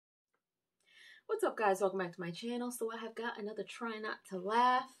What's up, guys? Welcome back to my channel. So I have got another try not to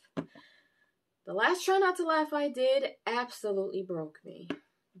laugh. The last try not to laugh I did absolutely broke me,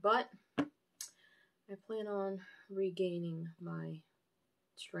 but I plan on regaining my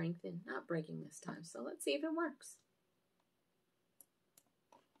strength and not breaking this time. So let's see if it works.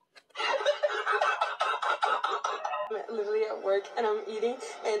 I'm literally at work and I'm eating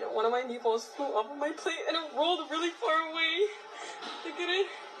and one of my meatballs flew off of my plate and it rolled really far away. Look at it.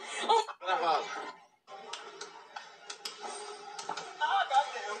 Oh.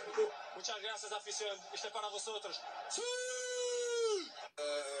 Muchas gracias, afición. Este para vosotros.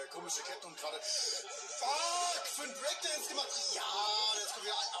 Komische Ketten und gerade. Fuck! Für einen Breakdance gemacht. Ja, jetzt kommt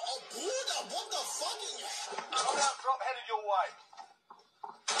wieder. Oh, Bruder, what the fucking. Come down, drop headed your way.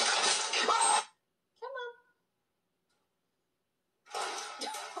 Come on.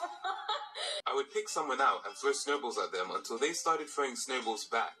 I would pick someone out and throw snowballs at them until they started throwing snowballs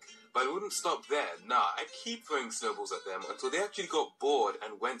back. But I wouldn't stop there. Nah, I'd keep throwing snowballs at them until they actually got bored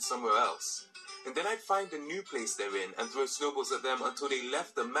and went somewhere else. And then I'd find a new place they're in and throw snowballs at them until they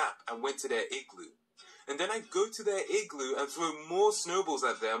left the map and went to their igloo. And then I'd go to their igloo and throw more snowballs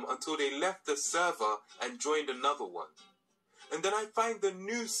at them until they left the server and joined another one. And then I'd find the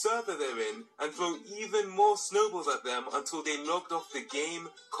new server they're in and throw even more snowballs at them until they logged off the game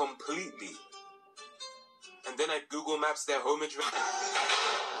completely. And then I'd Google Maps their home address.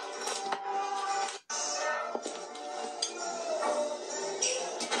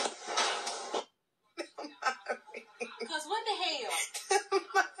 Cause what the hell?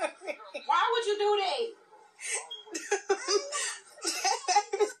 Why would you do that?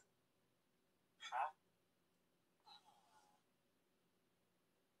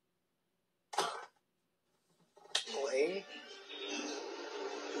 Play?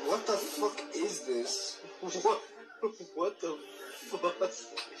 What the fuck is this? What the fuck?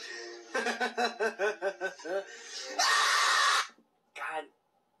 God,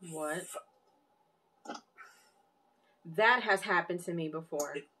 what? That has happened to me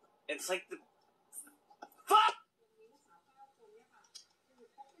before. It's like the. Fuck!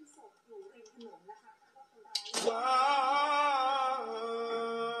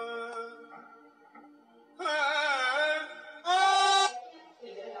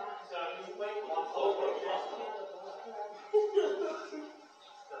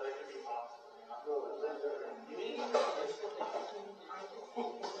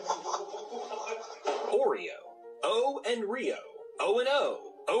 Oreo. O and Rio. O and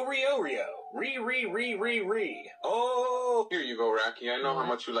O. Oreo. Re. Oh. Here you go, Rocky. I know how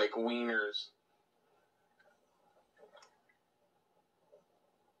much you like wieners.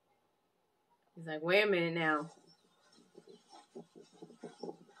 He's like, wait a minute now.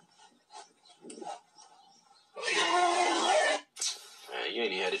 You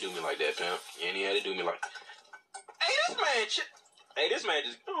ain't even had to do me like that, pimp. You ain't even had to do me like. Hey, this man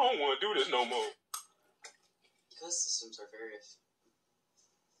just. I don't want to do this no more. Because systems are very.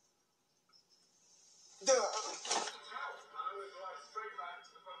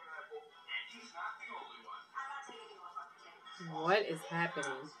 What is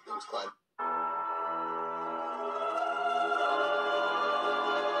happening? It was Clyde.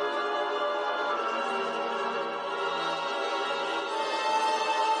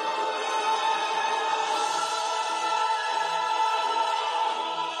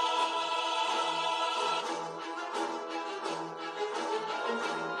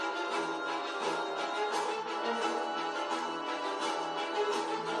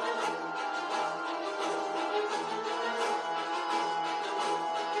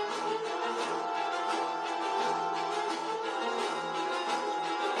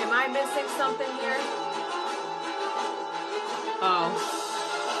 Am I missing something here? Oh.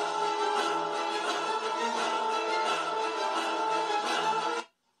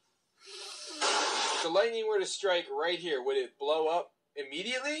 If the lightning were to strike right here, would it blow up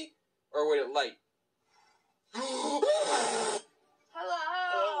immediately, or would it light? Hello.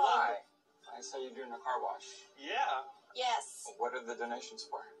 Hi. I saw you doing a car wash. Yeah. Yes. What are the donations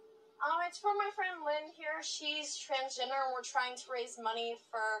for? It's for my friend Lynn here. She's transgender and we're trying to raise money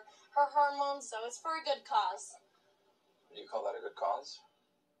for her hormones, so it's for a good cause. Do you call that a good cause?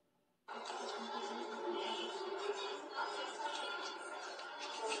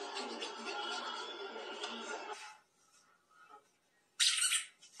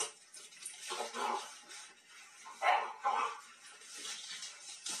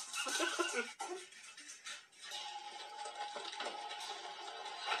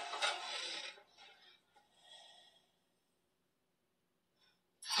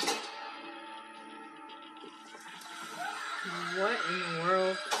 What in the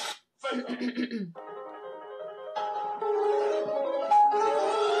world? For I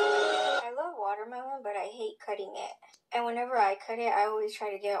love watermelon, but I hate cutting it. And whenever I cut it, I always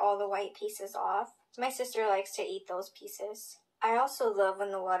try to get all the white pieces off. My sister likes to eat those pieces. I also love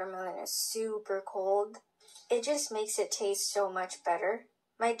when the watermelon is super cold. It just makes it taste so much better.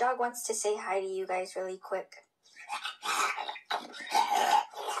 My dog wants to say hi to you guys really quick.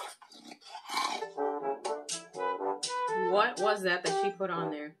 What was that she put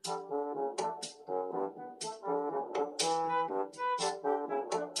on there?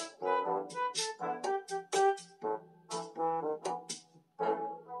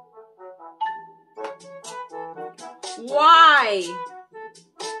 Why?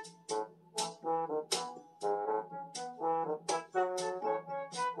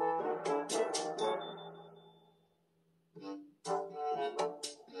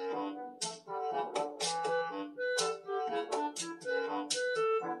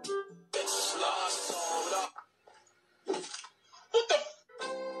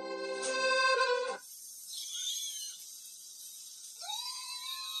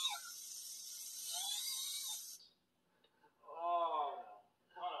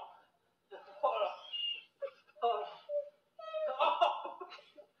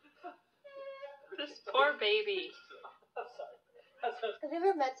 This poor baby. Have you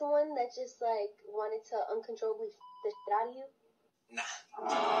ever met someone that just like wanted to uncontrollably the shit out of you? Nah.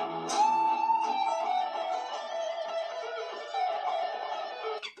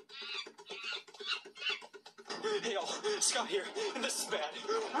 Hey, y'all. Scott here, and this is bad.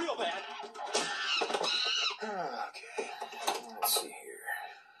 Real bad. Okay, let's see here.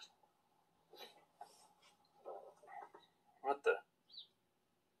 What the?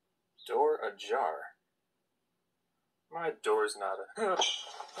 Door ajar? My door's not a...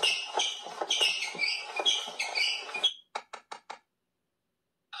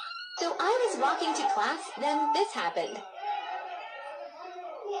 So I was walking to class, then this happened.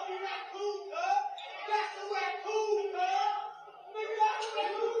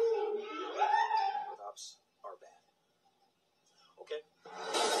 Cops are bad. Okay.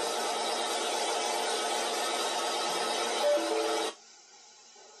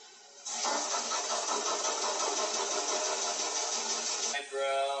 Hey,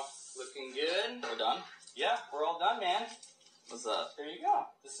 bro. Looking good? We're done? Yeah, we're all done, man. What's up? Here you go.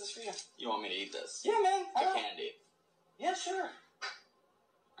 This is for you. You want me to eat this? Yeah, man. Like a candy. Yeah, sure.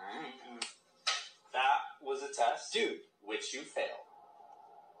 Alright. That was a test. Dude, which you failed.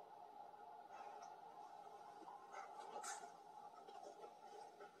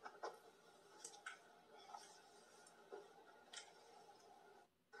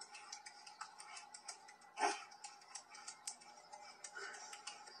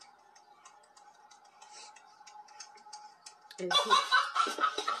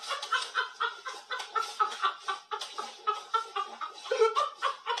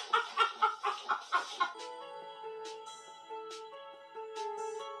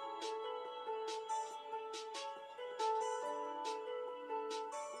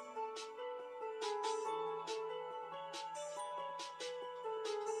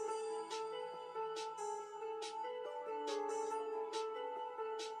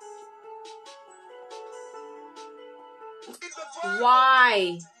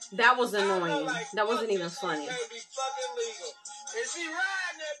 Why? That was annoying. That wasn't even funny. And she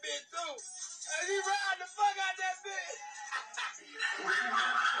riding that bitch too. And she riding the fuck out that bitch.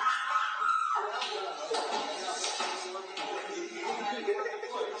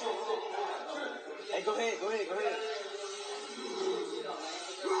 Hey, go ahead, go ahead, go ahead.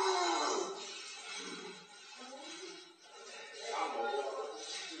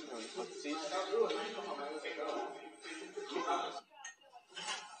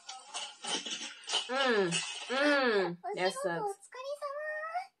 That sucks.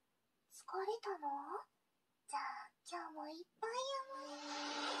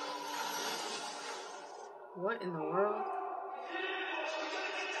 What in the world?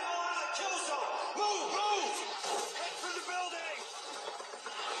 Kill zone! Move! Move! Head for the building!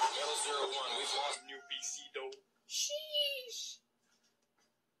 L01, we've lost new BC though. Sheesh!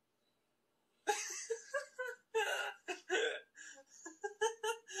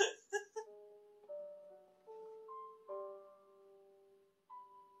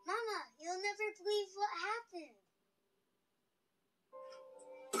 Mama, you'll never believe what happened.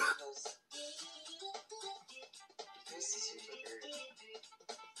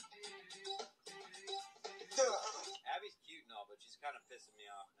 Abby's cute and all, but she's kind of pissing me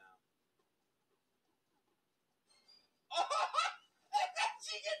off now.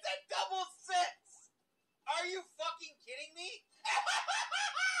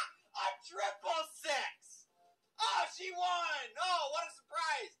 She won! Oh, what a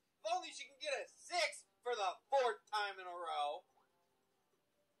surprise! If only she can get a 6 for the 4th time in a row.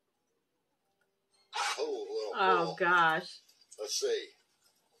 Oh gosh. Let's see.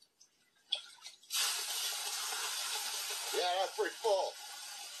 Yeah, that's pretty full.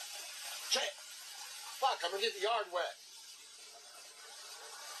 Shit. Fuck, I'm gonna get the yard wet.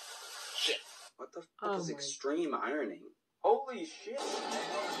 Shit. What the fuck is extreme ironing? Holy shit.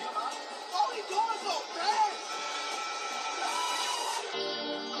 What are you doing so fast?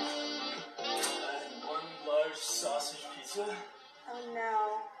 One large sausage pizza. Oh no, I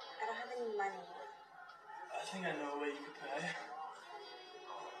don't have any money. I think I know a way you could pay.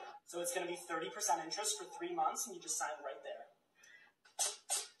 So it's going to be 30% interest for 3 months, and you just sign right there.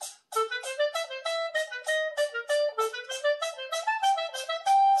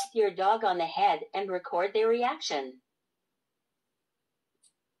 Your dog on the head and record their reaction.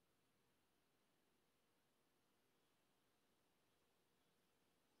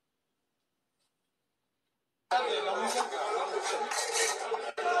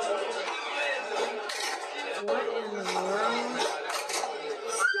 What in the world?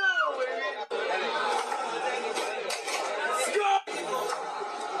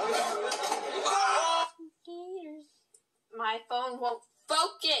 My phone won't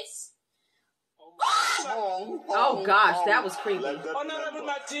focus. Oh gosh, that was creepy. Honorable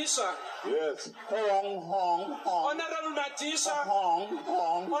Matisa. Yes. Honorable Matisa.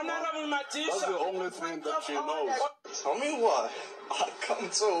 Honorable Matisa. That's the only thing that she knows. Tell me what? I come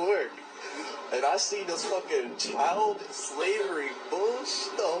to work and I see this fucking child slavery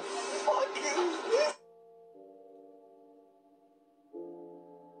bullshit. The fuck is this?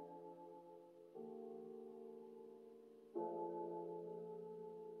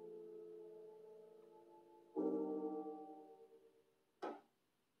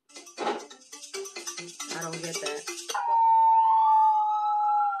 I don't get that.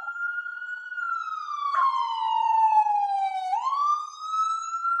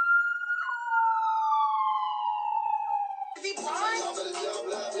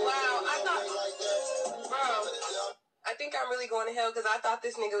 Wow, I think I'm really going to hell because I thought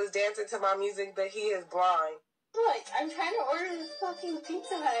this nigga was dancing to my music, but he is blind. Look, I'm trying to order this fucking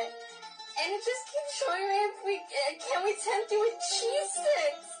Pizza Hut, and it just keeps showing me if we can we tempt you with cheese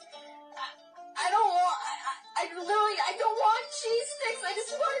sticks. I don't want. I don't want cheese sticks. I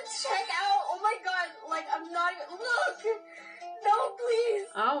just want to check out. Oh my god! Like I'm not even. Look, no, please.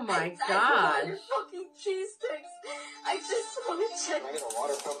 Oh my I don't want gosh. your fucking cheese sticks. I just want to check. Can I get a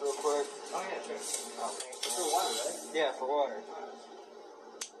water cup real quick? Oh, yeah, sure. Oh, thanks. For water, right? Yeah, for water.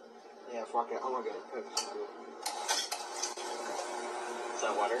 Yeah, fuck it. I'm gonna get a Pepsi. Is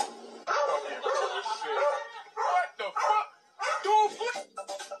that water? What the fuck? Dude,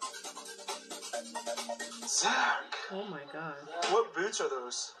 Zach. Oh my god. What boots are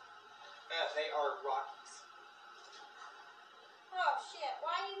those? They are Rockies. Oh shit,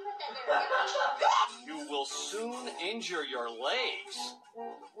 why did you put that there? You will soon injure your legs.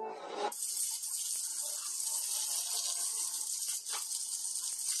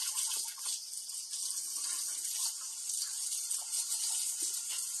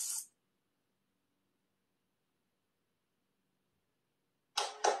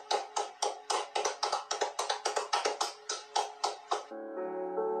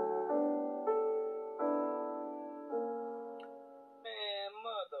 Man,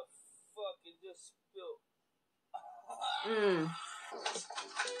 motherfucker just spilled.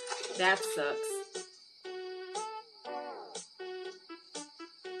 That sucks.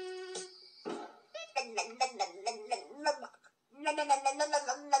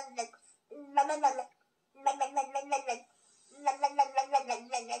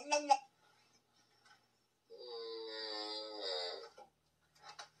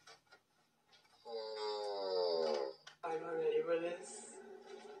 I'm not ready for this.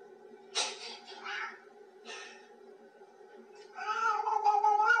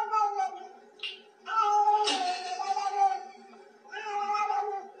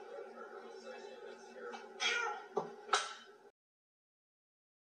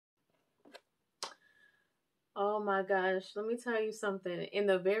 Oh my gosh, let me tell you something. In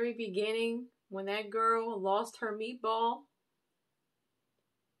the very beginning, when that girl lost her meatball,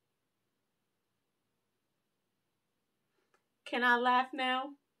 can I laugh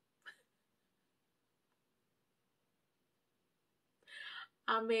now?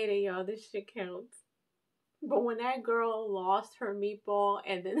 I made it, y'all. This shit counts. But when that girl lost her meatball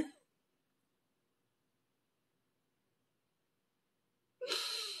and then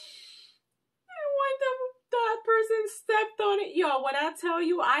that person stepped on it. yo, when I tell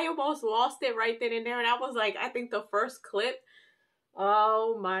you, I almost lost it right then and there. And I was like, I think the first clip.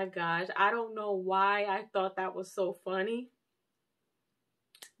 Oh my gosh. I don't know why I thought that was so funny.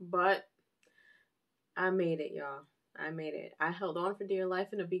 But I made it, y'all. I made it. I held on for dear life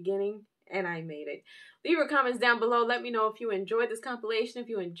in the beginning, and I made it. Leave your comments down below. Let me know if you enjoyed this compilation. If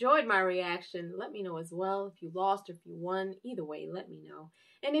you enjoyed my reaction, let me know as well. If you lost or if you won, either way, let me know.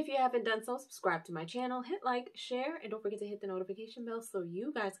 And if you haven't done so, subscribe to my channel, hit like, share, and don't forget to hit the notification bell so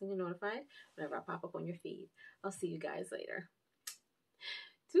you guys can get notified whenever I pop up on your feed. I'll see you guys later.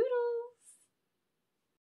 Toodles!